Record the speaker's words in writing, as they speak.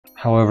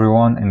Hello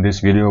everyone, in this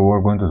video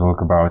we're going to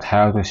talk about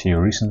how to see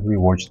recently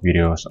watched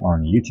videos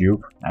on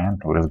YouTube, and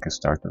let's get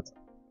started.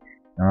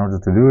 In order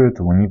to do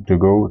it, we need to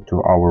go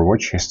to our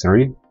watch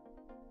history,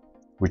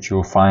 which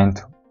you'll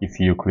find if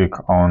you click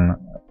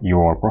on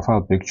your profile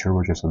picture,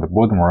 which is at the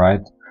bottom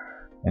right,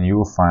 and you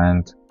will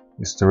find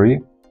history,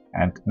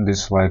 and in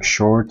this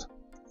short,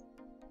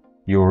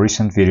 your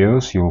recent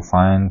videos, you will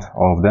find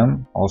all of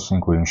them, also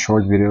including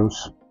short videos.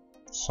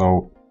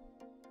 So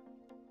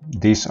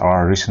these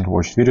are recent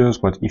watched videos,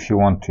 but if you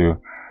want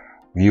to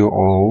view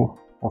all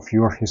of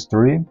your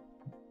history,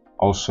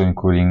 also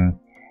including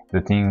the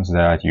things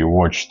that you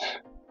watched,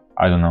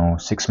 I don't know,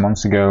 6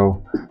 months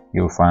ago,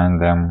 you'll find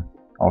them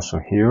also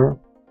here.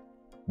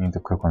 You need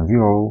to click on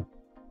view all.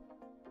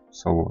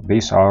 So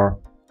these are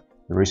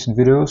the recent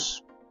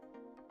videos.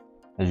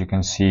 As you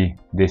can see,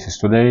 this is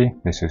today,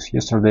 this is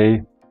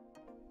yesterday,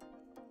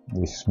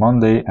 this is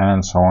Monday,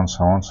 and so on,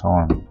 so on, so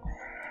on.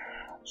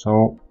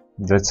 So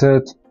that's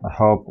it. I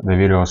hope the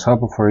video was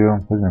helpful for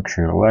you. Please make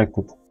sure you liked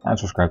it and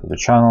subscribe to the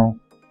channel.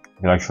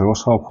 It actually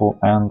was helpful,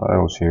 and I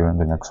will see you in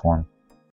the next one.